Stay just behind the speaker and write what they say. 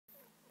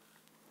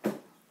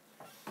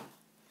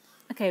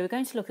Okay, we're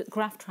going to look at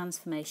graph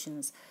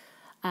transformations.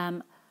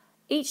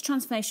 Each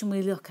transformation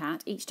we look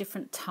at, each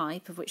different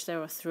type, of which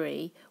there are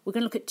 3, we're going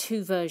to look at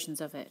 2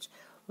 versions of it.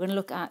 We're going to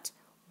look at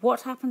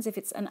what happens if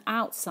it's an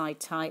outside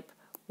type,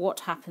 what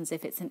happens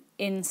if it's an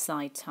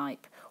inside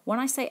type. When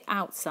I say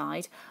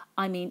outside,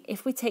 I mean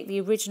if we take the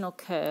original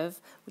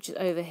curve, which is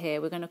over here,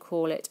 we're going to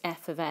call it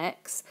f of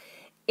x.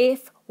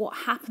 If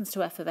what happens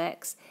to f of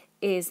x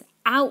is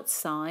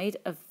outside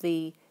of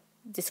the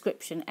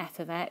description f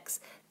of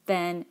x,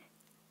 then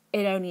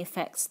it only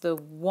affects the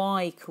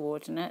y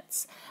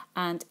coordinates,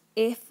 and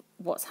if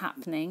what's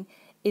happening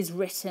is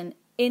written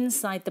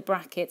inside the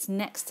brackets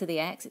next to the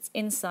x, it's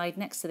inside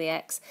next to the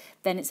x,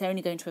 then it's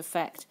only going to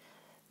affect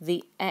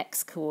the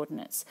x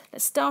coordinates.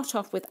 Let's start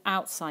off with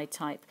outside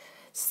type.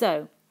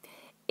 So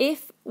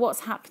if what's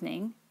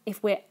happening,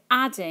 if we're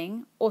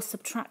adding or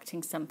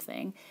subtracting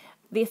something,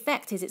 the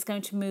effect is it's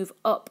going to move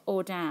up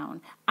or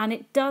down, and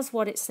it does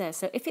what it says.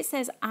 So if it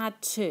says add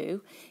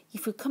 2,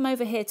 if we come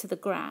over here to the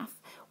graph,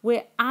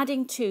 we're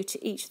adding 2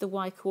 to each of the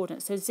y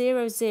coordinates. So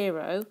 0,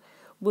 0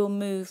 will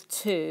move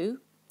to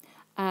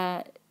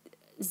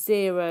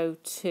 0,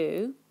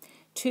 2.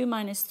 2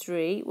 minus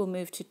 3 will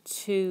move to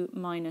 2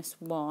 minus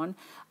 1.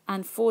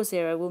 And 4,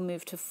 0 will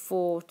move to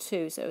 4,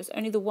 2. So it's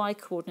only the y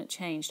coordinate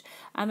changed.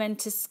 And then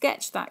to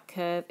sketch that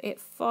curve,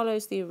 it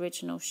follows the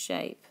original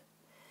shape,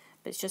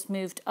 but it's just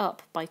moved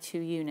up by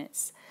 2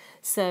 units.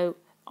 So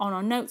on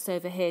our notes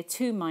over here,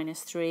 2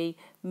 minus 3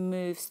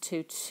 moves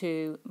to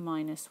 2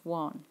 minus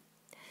 1.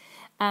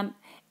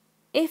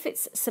 If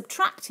it's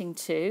subtracting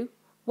 2,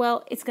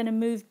 well, it's going to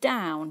move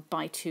down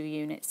by 2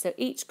 units. So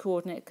each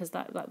coordinate, because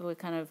that we're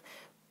kind of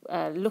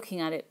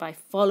looking at it by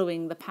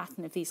following the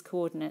pattern of these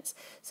coordinates.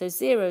 So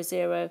 0,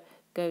 0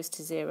 goes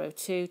to 0,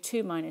 2.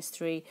 2 minus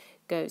 3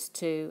 goes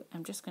to,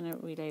 I'm just going to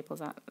relabel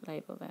that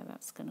label there.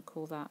 That's going to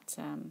call that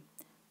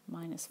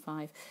minus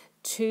 5.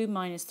 2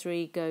 minus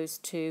 3 goes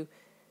to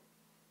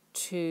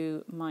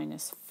 2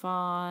 minus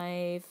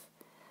 5.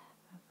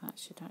 That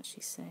should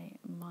actually say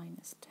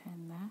minus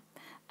 10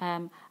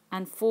 there.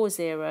 And 4,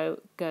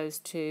 0 goes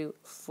to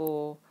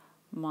 4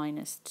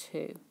 minus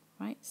 2,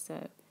 right?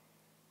 So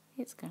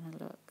it's going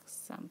to look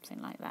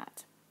something like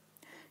that.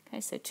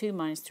 Okay, so 2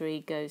 minus 3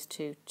 goes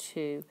to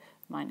 2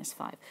 minus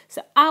 5.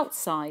 So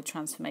outside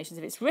transformations,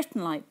 if it's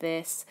written like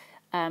this,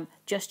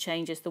 just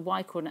changes the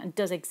y coordinate and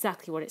does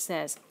exactly what it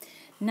says.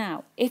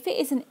 Now, if it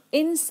is an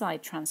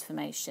inside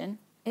transformation,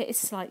 it is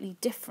slightly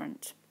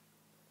different.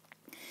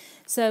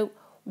 So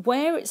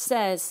where it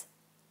says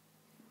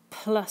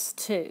plus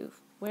 2,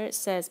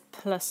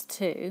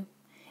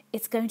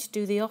 it's going to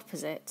do the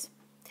opposite.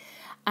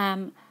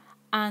 And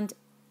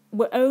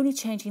we're only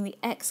changing the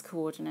x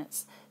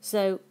coordinates.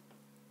 So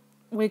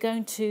we're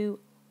going to,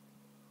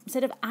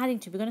 instead of adding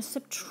 2, we're going to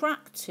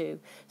subtract 2.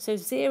 So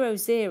 0,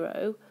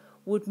 0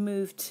 would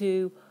move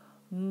to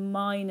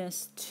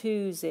minus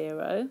 2,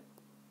 0.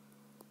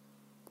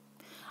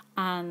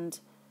 And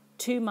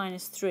 2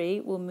 minus 3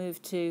 will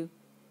move to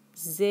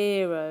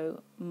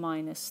 0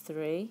 minus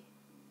 3.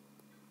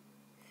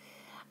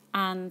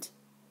 And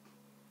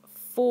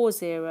 4,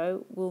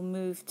 0 will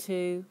move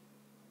to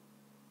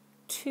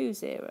 2,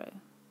 0.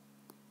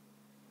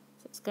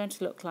 So it's going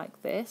to look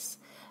like this.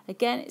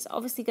 Again, it's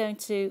obviously going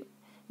to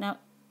now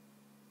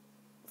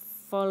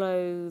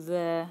follow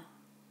the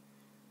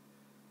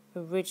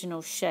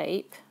original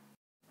shape.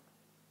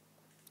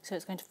 So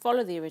it's going to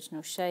follow the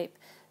original shape.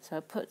 So I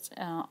put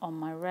on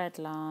my red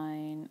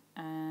line,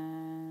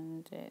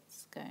 and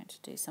it's going to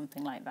do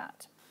something like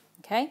that.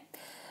 Okay,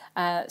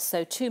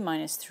 so 2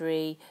 minus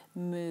 3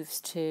 moves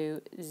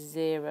to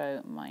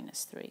 0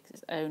 minus 3, because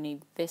it's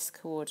only this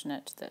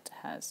coordinate that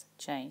has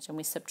changed. And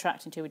we're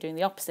subtracting 2, we're doing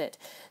the opposite.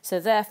 So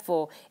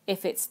therefore,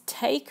 if it's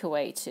take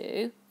away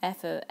 2,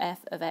 f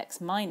of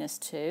x minus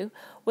 2,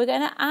 we're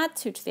going to add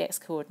 2 to the x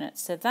coordinate.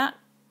 So that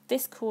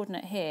this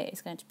coordinate here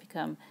is going to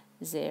become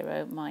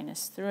 0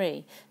 minus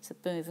 3. So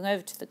moving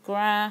over to the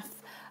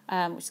graph,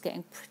 which is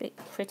getting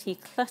pretty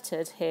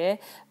cluttered here,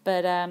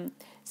 but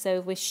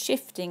so we're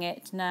shifting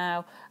it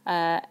now,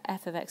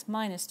 f of x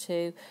minus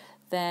 2,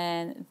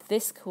 then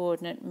this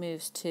coordinate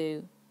moves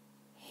to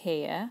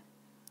here,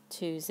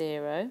 2,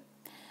 0,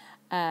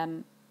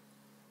 and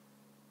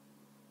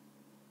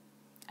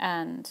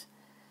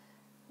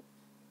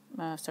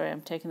sorry,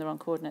 I'm taking the wrong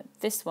coordinate.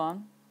 This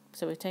one,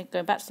 so we're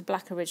going back to the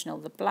black original,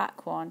 the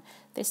black one,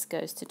 this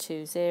goes to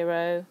 2,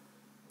 0,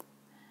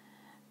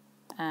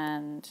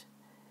 and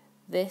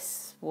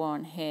this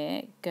one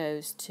here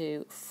goes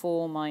to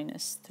 4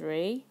 minus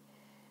 3,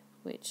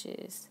 which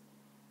is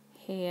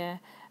here,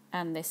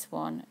 and this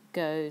one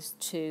goes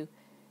to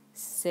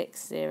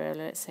 6, 0,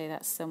 let's say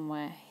that's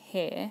somewhere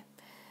here.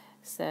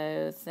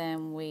 So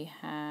then we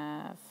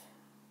have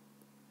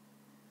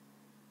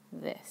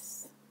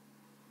this,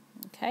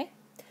 okay?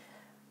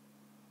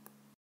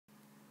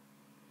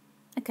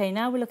 Okay,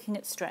 now we're looking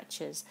at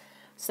stretches.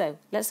 So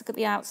let's look at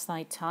the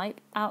outside type.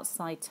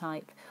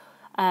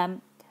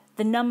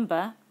 The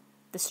number,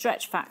 the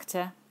stretch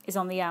factor, is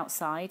on the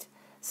outside.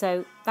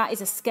 So that is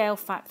a scale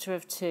factor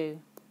of 2.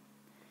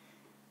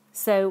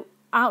 So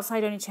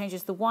outside only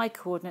changes the y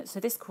coordinate, so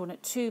this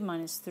coordinate 2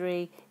 minus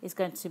 3 is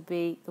going to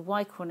be, the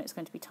y coordinate is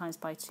going to be times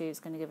by 2, it's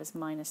going to give us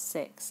minus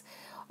 6.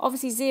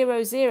 Obviously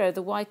 0, 0,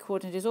 the y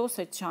coordinate is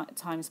also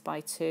times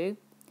by 2,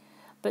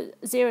 but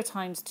 0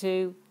 times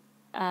 2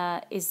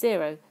 is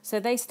 0, so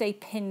they stay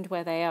pinned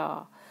where they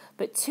are.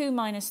 But 2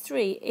 minus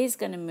 3 is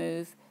going to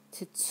move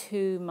to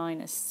 2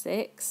 minus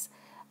 6,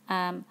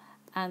 and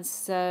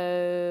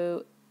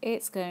so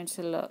it's going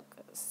to look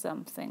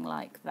something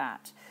like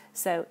that.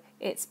 So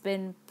it's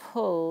been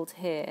pulled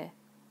here,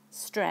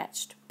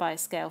 stretched by a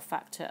scale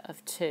factor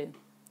of 2.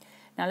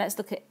 Now let's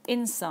look at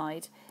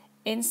inside.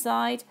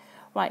 Inside,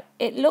 right,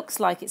 it looks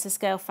like it's a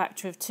scale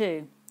factor of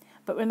 2,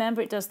 but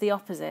remember it does the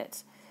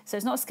opposite. So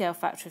it's not a scale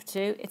factor of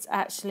 2, it's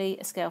actually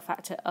a scale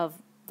factor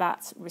of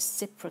that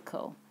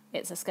reciprocal.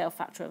 It's a scale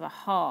factor of a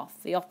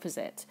half, the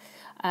opposite.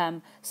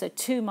 So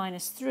 2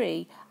 minus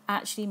 3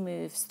 actually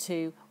moves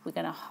to, we're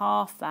going to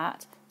half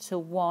that to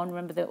 1.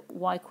 Remember the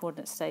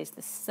y-coordinate stays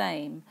the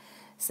same.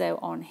 So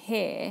on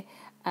here,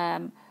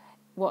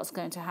 what's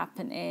going to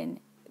happen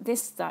in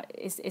this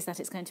is that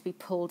it's going to be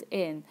pulled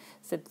in.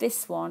 So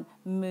this one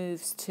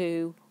moves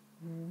to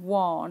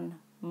 1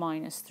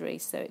 minus 3,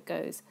 so it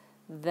goes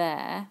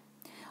there.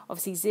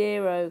 Obviously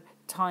 0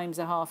 times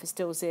a half is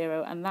still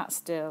 0, and that's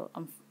still,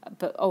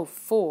 but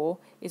 4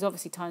 is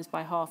obviously times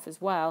by half as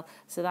well,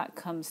 so that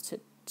comes to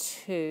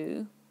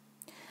 2.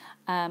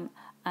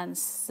 And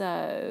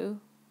so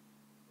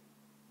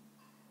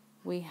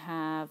we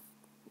have,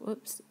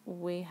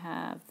 we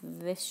have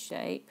this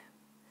shape,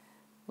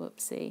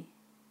 whoopsie.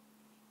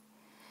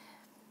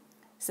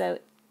 So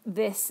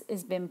this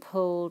has been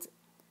pulled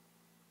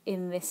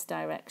in this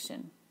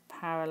direction,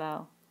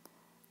 parallel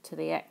to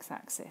the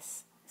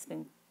x-axis. It's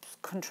been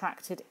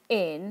contracted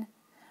in,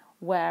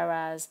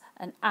 whereas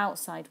an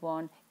outside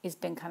one has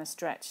been kind of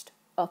stretched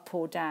up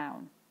or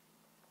down.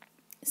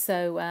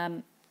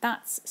 So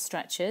that's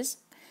stretches.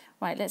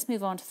 Right, let's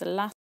move on to the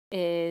last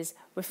is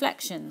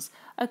reflections.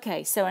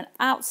 Okay, so an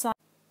outside.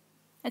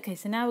 Okay,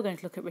 so now we're going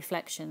to look at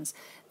reflections.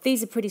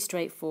 These are pretty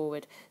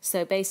straightforward.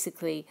 So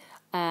basically,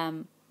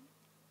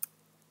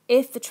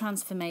 if the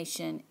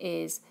transformation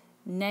is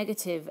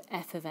negative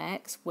f of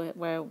x,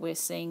 where we're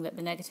seeing that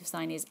the negative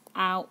sign is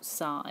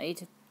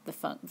outside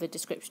the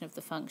description of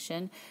the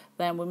function,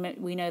 then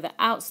we know that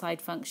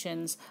outside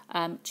functions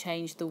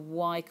change the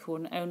y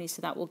coordinate only,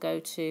 so that will go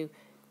to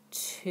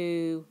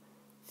 2,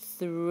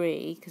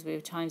 3, because we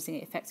were timesing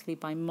it effectively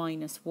by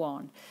minus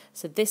 1.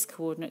 So this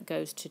coordinate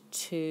goes to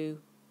 2,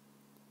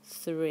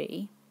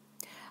 3.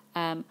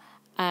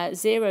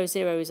 0,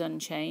 0 is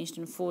unchanged,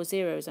 and 4,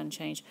 0 is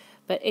unchanged.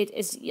 But it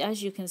is,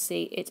 as you can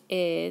see, it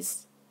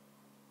is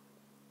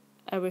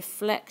a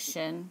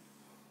reflection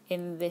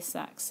in this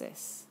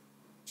axis,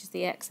 which is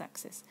the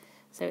x-axis.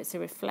 So it's a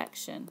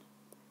reflection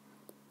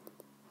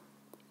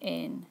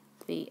in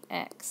the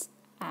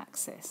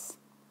x-axis.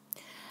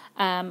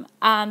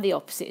 And the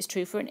opposite is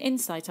true for an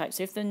inside type.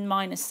 So if the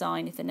minus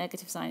sign, if the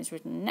negative sign is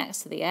written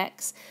next to the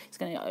x, it's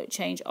going to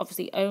change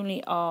obviously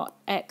only our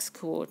x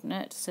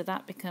coordinate. So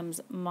that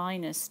becomes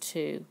minus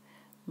 2,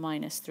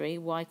 minus 3.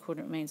 Y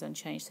coordinate remains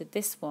unchanged. So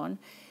this one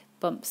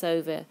bumps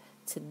over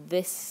to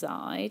this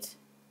side.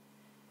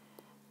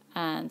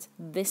 And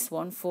this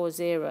one, 4,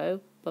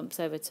 0, bumps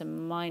over to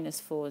minus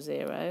 4,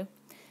 0.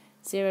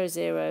 0,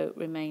 0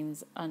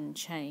 remains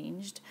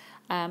unchanged.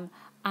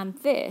 And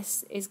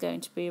this is going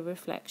to be a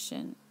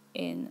reflection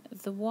in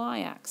the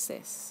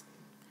y-axis.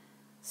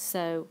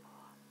 So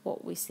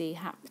what we see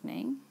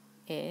happening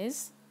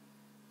is,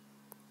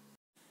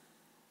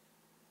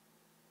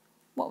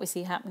 hold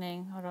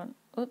on,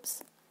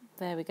 oops,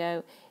 there we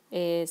go,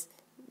 is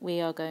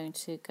we are going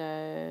to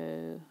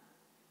go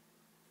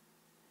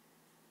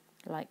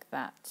like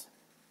that.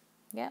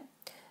 Yeah,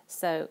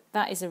 so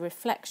that is a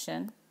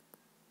reflection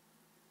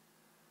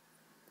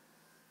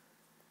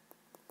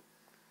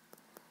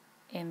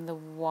in the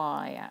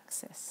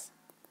y-axis.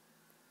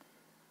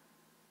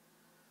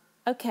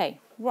 Okay,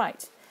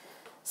 right.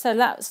 So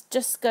let's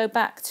just go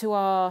back to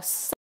our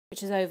site,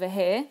 which is over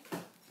here.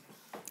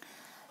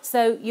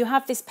 So you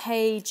have this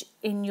page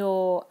in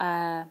your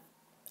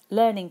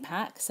learning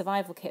pack,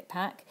 survival kit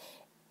pack.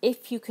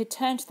 If you could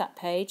turn to that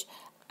page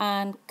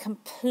and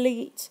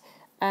complete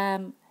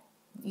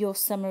your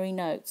summary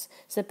notes.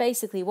 So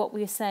basically what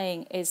we're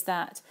saying is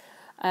that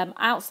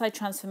outside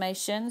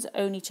transformations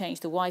only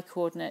change the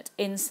y-coordinate,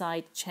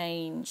 inside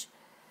change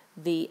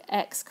the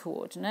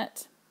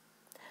x-coordinate.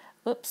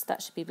 Oops,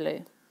 that should be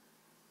blue.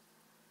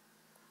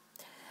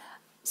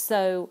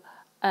 So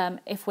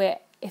if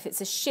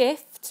it's a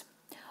shift,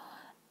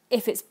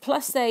 if it's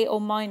plus a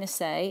or minus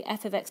a,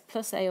 f of x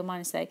plus a or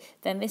minus a,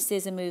 then this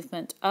is a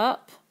movement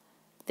up,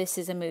 this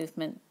is a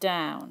movement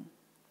down.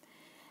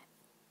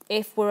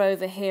 If we're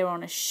over here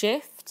on a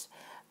shift,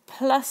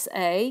 plus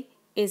a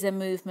is a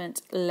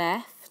movement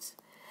left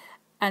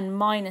and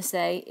minus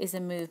a is a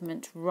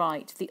movement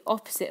right, the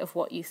opposite of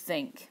what you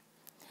think.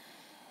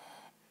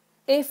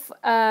 If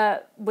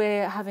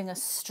we're having a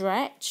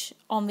stretch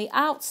on the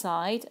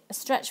outside, a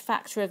stretch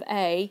factor of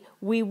a,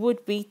 we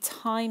would be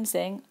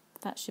timesing,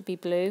 that should be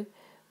blue,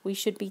 we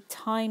should be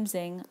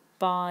timesing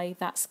by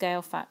that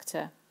scale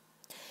factor.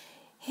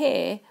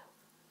 Here,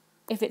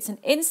 if it's an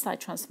inside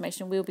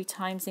transformation, we'll be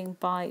timesing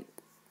by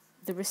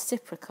the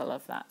reciprocal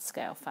of that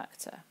scale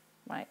factor,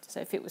 right? So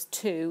if it was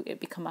 2, it'd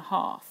become a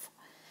half.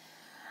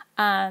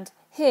 And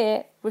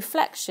here,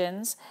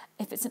 reflections,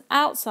 if it's an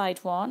outside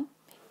one,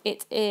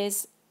 it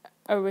is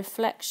a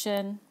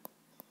reflection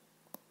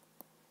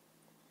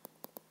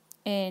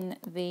in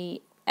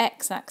the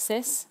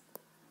x-axis,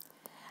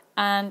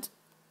 and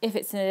if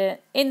it's an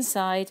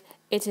inside,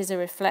 it is a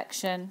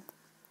reflection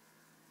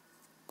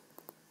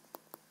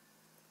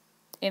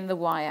in the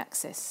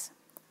y-axis.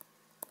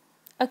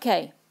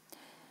 Okay,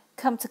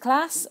 come to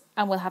class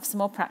and we'll have some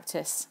more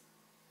practice.